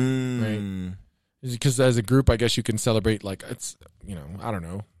birthdays? Right. Because as a group, I guess you can celebrate like it's I don't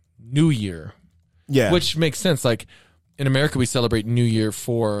know, New Year. Yeah. Which makes sense. Like in America, we celebrate New Year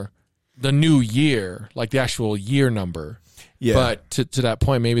for the new year, like the actual year number. Yeah. But to that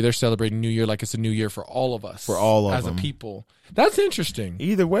point, maybe they're celebrating New Year like it's a new year for all of us. For all of as them. a people. That's interesting.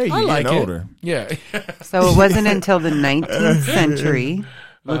 Either way, I you're like getting it. older. Yeah. So it wasn't until the 19th century,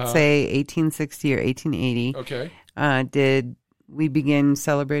 let's say 1860 or 1880, Okay. did we begin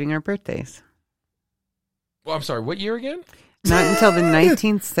celebrating our birthdays. Well, I'm sorry. What year again? Not until the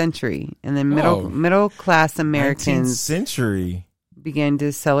 19th century, and then Whoa. middle class 19th Americans century. began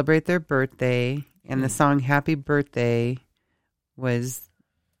to celebrate their birthday, and the song "Happy Birthday" was,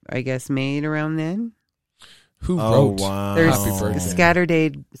 I guess, made around then. Who Oh, wrote wow. There's Happy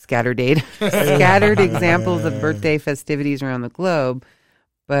birthday? scattered examples of birthday festivities around the globe,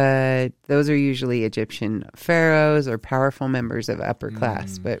 but those are usually Egyptian pharaohs or powerful members of upper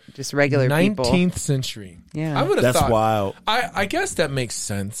class, but just regular 19th people. century. Yeah. I would have That's thought. wild. I guess that makes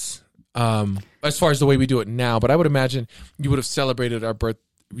sense. As far as the way we do it now, but I would imagine you would have celebrated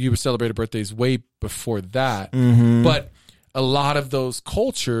you would celebrate birthdays way before that. Mm-hmm. But a lot of those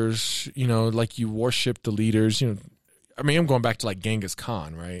cultures, like you worship the leaders, I mean, I'm going back to like Genghis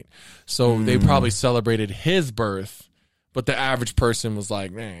Khan, right? So they probably celebrated his birth, but the average person was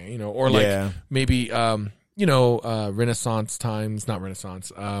like, or like maybe, Renaissance times, not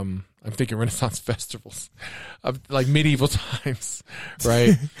Renaissance. I'm thinking Renaissance festivals of like medieval times,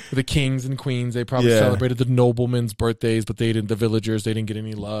 right? The kings and queens, they probably celebrated the noblemen's birthdays, but the villagers, they didn't get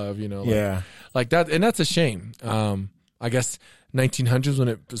any love, like that. And that's a shame. I guess 1900s when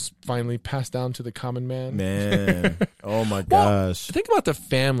it was finally passed down to the common man. Man. Oh my gosh. Think about the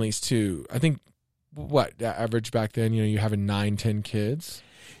families too. I think the average back then, you having 9-10 kids.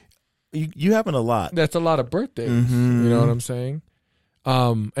 You having a lot. That's a lot of birthdays. You know what I'm saying?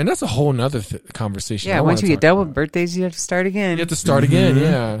 And that's a whole nother conversation. Yeah, once you get done with birthdays, you have to start again. You have to start again,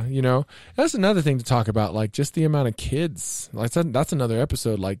 yeah. That's another thing to talk about, like just the amount of kids. Like that's another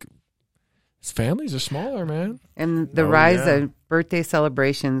episode. Like families are smaller, man. And the rise of birthday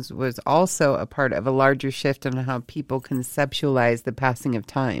celebrations was also a part of a larger shift in how people conceptualize the passing of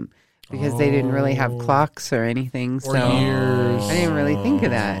time, because they didn't really have clocks or anything. Or years. I didn't really think of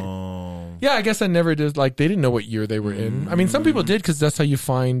that. Yeah, I guess I never did. Like, they didn't know what year they were in. I mean, some people did because that's how you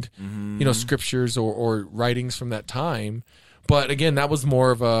find, scriptures or writings from that time. But again, that was more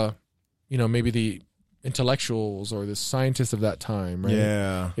of a, maybe the intellectuals or the scientists of that time, right?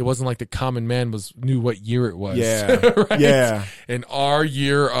 Yeah. It wasn't like the common man knew what year it was. Yeah. Right? Yeah. And our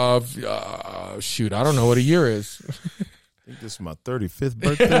year of, I don't know what a year is. I think this is my 35th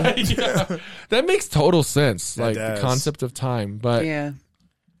birthday. Yeah. That makes total sense. That Like does. the concept of time. But Yeah.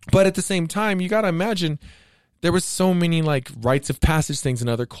 But at the same time, you got to imagine there was so many like rites of passage things in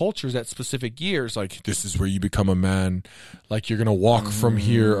other cultures at specific years. Like, this is where you become a man. Like, you're going to walk from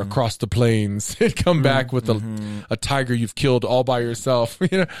here across the plains and come back with a tiger you've killed all by yourself.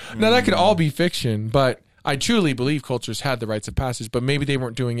 Now that could all be fiction, but I truly believe cultures had the rites of passage, but maybe they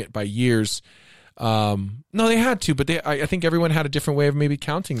weren't doing it by years. No, they had to, but I think everyone had a different way of maybe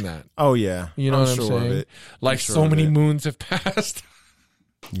counting that. Oh yeah. You know I'm what I'm sure of saying? it. Like, sure so of many it. moons have passed.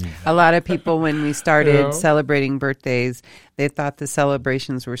 A lot of people, when we started Yeah. celebrating birthdays, they thought the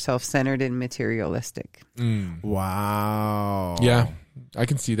celebrations were self-centered and materialistic. Wow. Yeah, I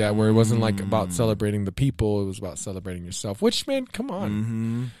can see that, where it wasn't like about celebrating the people, it was about celebrating yourself, which, man, come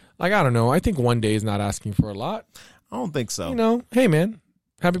on. Like, I don't know. I think one day is not asking for a lot. I don't think so. Hey, man,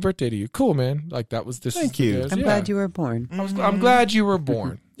 happy birthday to you. Cool, man. Like, that was this. Thank is you. the good. I'm Yeah. glad you were born. I'm glad you were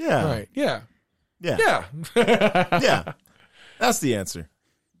born. Yeah. Right. Yeah. Yeah. Yeah. Yeah. That's the answer.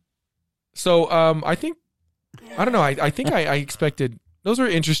 So, I think, I don't know. I think I expected, those were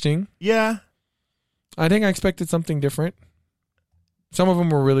interesting. Yeah. I think I expected something different. Some of them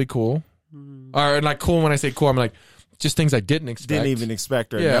were really cool. Or like cool, when I say cool, I'm like, just things I didn't expect. Didn't even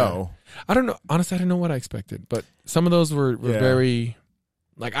expect or Yeah. know. I don't know. Honestly, I didn't know what I expected, but some of those were Yeah. very,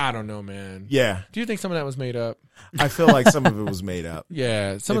 like, I don't know, man. Yeah. Do you think some of that was made up? I feel like some of it was made up.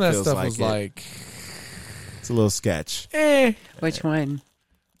 Yeah. Some It of that feels stuff like was it. like, It's a little sketch. Which one?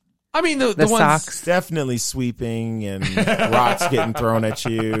 I mean, the The ones, socks. Definitely sweeping and rocks getting thrown at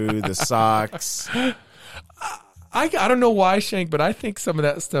you, the socks. I don't know why, Shank, but I think some of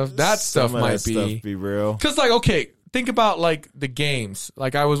that stuff, Some of might that stuff be real. Because, like, okay, think about, like, the games.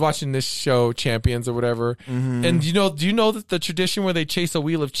 Like, I was watching this show, Champions or whatever, and do you know that the tradition where they chase a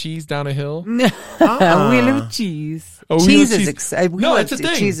wheel of cheese down a hill? A wheel of cheese. A wheel Cheese of is cheese. a wheel No, of it's a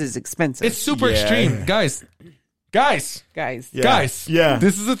thing. cheese is expensive. It's super Yeah. extreme. Guys, guys. Yeah. guys. Yeah.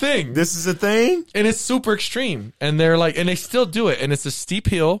 This is a thing. This is a thing? And it's super extreme. And they're like, and they still do it. And it's a steep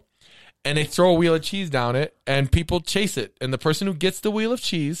hill. And they throw a wheel of cheese down it. And people chase it. And the person who gets the wheel of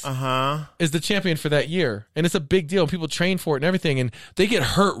cheese is the champion for that year. And it's a big deal. People train for it and everything. And they get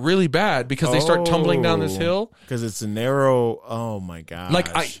hurt really bad because they start tumbling down this hill. Because it's a narrow, oh my gosh.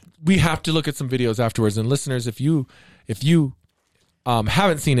 Like, we have to look at some videos afterwards. And listeners, if you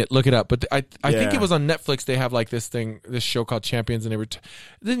haven't seen it, look it up. But I think Yeah. it was on Netflix. They have like this show called Champions, and they were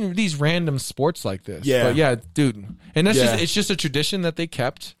these random sports like this. Yeah. But yeah, dude. And that's Yeah. it's just a tradition that they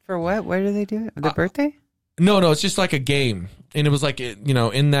kept. For what? Where do they do it? The birthday? No, it's just like a game, and it was like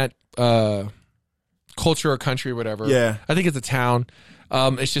in that culture or country or whatever. Yeah. I think it's a town.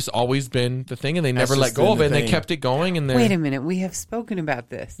 It's just always been the thing, and they never That's let just go been of the it, and they thing. kept it going. And Wait a minute. We have spoken about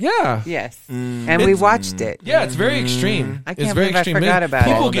this. yeah. Yes. Mm. And we watched it. Yeah, it's very extreme. I It's can't very believe I extreme. forgot about it.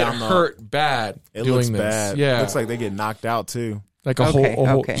 People Falling get down the- hurt bad It doing looks this. bad. Yeah, Looks like they get knocked out too. Like a whole.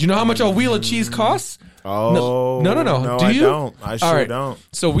 Okay. Do you know how much a wheel of cheese costs? Oh No. No, Do I you? don't. I sure All right. don't.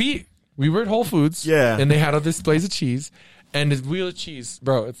 So we were at Whole Foods. Yeah. And they had all displays of cheese, and this wheel of cheese,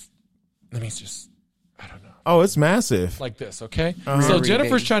 bro. It's let me just. I don't know. Oh, it's massive. Like this, okay? Uh-huh. So Really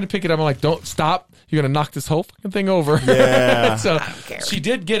Jennifer's big. trying to pick it up. I'm like, don't stop. You're going to knock this whole fucking thing over. Yeah. So care. she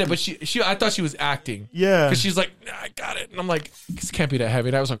did get it, but she I thought she was acting. Yeah. Because she's like, nah, I got it. And I'm like, this can't be that heavy.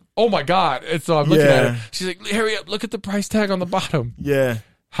 And I was like, oh my God. And so I'm looking at Yeah. it. She's like, hurry up. Look at the price tag on the bottom. Yeah.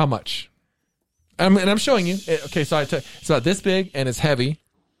 How much? And I'm showing you. Okay, so it's about this big and it's heavy.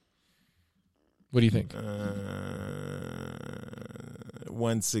 What do you think?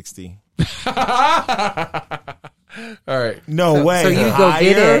 160. All right. No way. So you go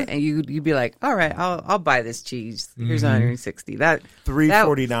get Higher? it, and you'd be like, "All right, I'll buy this cheese. Here's Mm-hmm. 160." That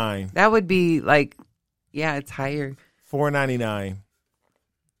 $3.49. that would be like, yeah, it's higher. $4.99.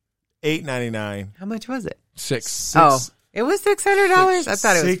 $8.99. How much was it? Six. It was $600. I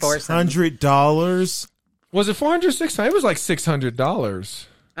thought it was $600. Was it 400, 600? It was like $600.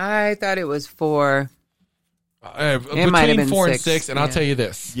 I thought it was $4. Between might have been 4 and six, 6, and I'll yeah. tell you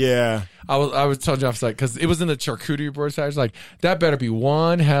this. Yeah. I was telling Jeff, like, because it was in the charcuterie board side. I was like, that better be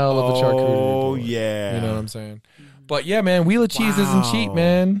one hell of a charcuterie Oh, board. yeah. You know what I'm saying? But yeah, man, wheel of cheese isn't cheap,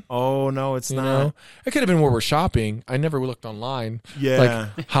 man. Oh, no, it's You not. know, it could have been where we're shopping. I never looked online. Yeah.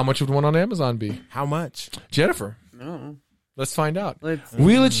 Like, how much would one on Amazon be? How much? Jennifer, No. let's find out. Let's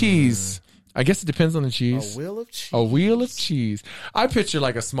Wheel of cheese. I guess it depends on the A cheese. wheel of cheese. A wheel of cheese. I picture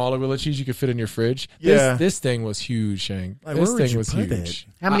like a smaller wheel of cheese you could fit in your fridge. Yeah. This thing was huge, Shank. Like, This where would thing you was put huge.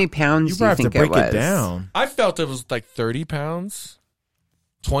 it? How many pounds You do you probably have to think break it was? it down. I felt it was like 30 pounds,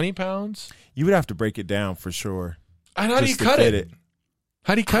 20 pounds. You would have to break it down for sure. And how do you just to cut fit it?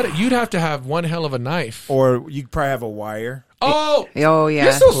 How do you cut it? You'd have to have one hell of a knife. Or you could probably have a wire. Oh, Oh yeah.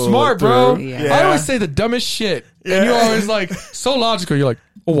 you're so Pull smart, it bro. through. Yeah. I always say the dumbest shit. And Yeah. you're always like so logical. You're like,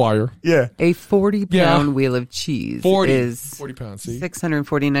 a wire. Yeah. A 40-pound Yeah. wheel of cheese 40. is 40 pounds, see?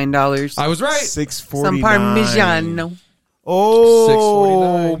 $649. I was right. $6.49. Some Parmigiano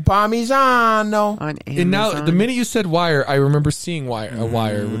Oh, $6.49. Parmigiano. on Amazon. And now, the minute you said wire, I remember seeing a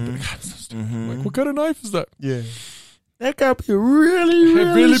wire. With the, God, I'm so stupid. I'm like, what kind of knife is that? Yeah. That got to be a really,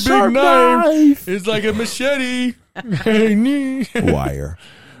 A really sharp big knife. knife. It's like a machete. Wire.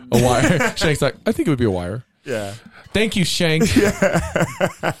 A wire. Shank's like, I think it would be a wire. Yeah. Thank you, Shank.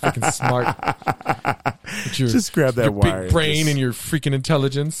 Freaking smart. With your, Just grab that your wire. big brain Just and your freaking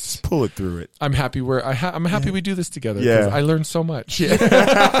intelligence. pull it through it. I'm happy I'm happy we do this together. Yeah. 'Cause I learned so much. You could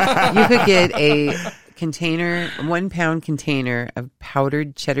get a container, 1 pound container of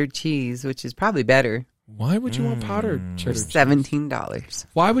powdered cheddar cheese, which is probably better. Why would you want powdered cheddar cheese? $17.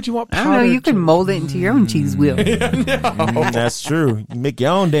 Why would you want I powdered don't know. You can cheddar? mold it into your own cheese wheel. That's true. You make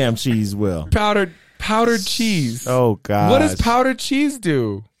your own damn cheese wheel. powdered cheese? Oh, God. What does powdered cheese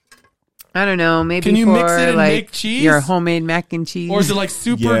do? I don't know. Maybe Can you for mix it and like make cheese? your homemade mac and cheese. Or is it like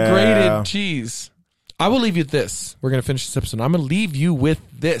super Yeah. grated cheese? I will leave you with this. We're going to finish this episode. I'm going to leave you with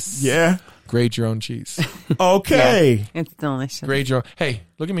this. Yeah. Grade your own cheese. Okay. It's delicious. Grade your own. Hey,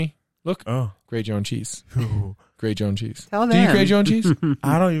 look at me. Look. Oh. Grade your own cheese. Grade your own cheese. Tell Do you them. grade your own cheese?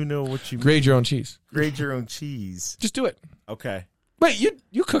 I don't even know what you mean. Grade your own cheese. Grade your own cheese. Just do it. Okay. Wait,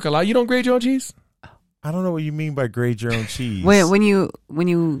 you cook a lot. You don't grade your own cheese? I don't know what you mean by grade your own cheese. When you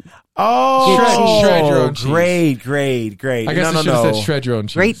oh, Shred your own cheese. Grade. I guess I no, should have no. said shred your own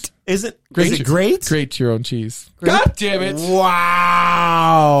cheese. grate, Is it Grate is your- it great? Grate your own cheese. God damn it.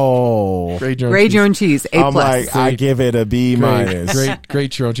 Wow. Grade your own grade cheese. your own cheese, A+. I'm like, I give it a B minus.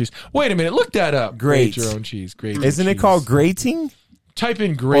 Grate your own cheese. Wait a minute. Look that up. Grate. Grate your own cheese. Grate your Isn't own it cheese. called grating? Type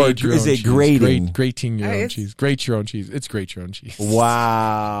in grade Or your is own it cheese. grating? Grating your own It's- cheese. Grate your own cheese. It's grate your own cheese.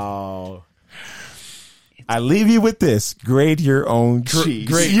 Wow. I leave you with this. Grade your own cheese.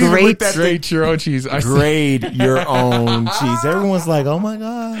 Grate, You Grate- with that thing, grate your own cheese. I said grade your own cheese. Everyone's like, oh my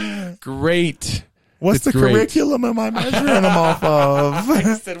God. great. What's It's the great. curriculum am I measuring them off of?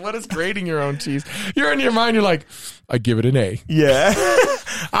 I said, what is grading your own cheese? You're in your mind. You're like, I give it an A. Yeah.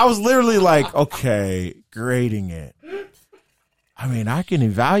 I was literally like, okay, grading it. I mean, I can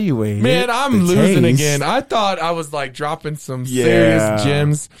evaluate it. Man, I'm the losing taste. again. I thought I was like dropping some Yeah. serious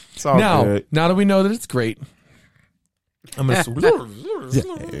gems. It's all good. Now that we know that it's great, I'm gonna.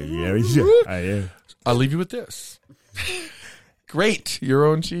 Yeah. I'll leave you with this. Grate your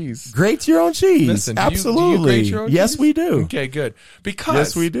own cheese. Grate your own cheese. Listen, do you Absolutely. grate your own Yes, cheese? we do. Okay, good. Because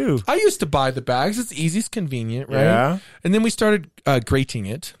Yes, we do. I used to buy the bags. It's easy, it's convenient, right? Yeah. And then we started grating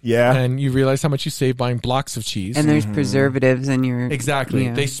it. Yeah. And you realize how much you save buying blocks of cheese. And there's preservatives in your exactly.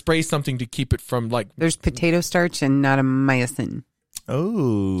 yeah. They spray something to keep it from like. There's potato starch and not a myosin.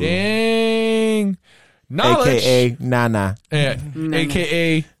 Oh. Dang. Knowledge. AKA Nana.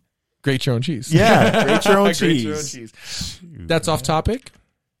 AKA grate your own cheese. Yeah, grate your own Grate your own cheese. cheese. That's off topic,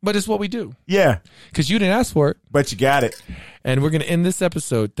 but it's what we do. Yeah, Because you didn't ask for it. but you got it. And we're going to end this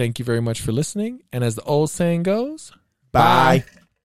episode. Thank you very much for listening. And as the old saying goes, Bye.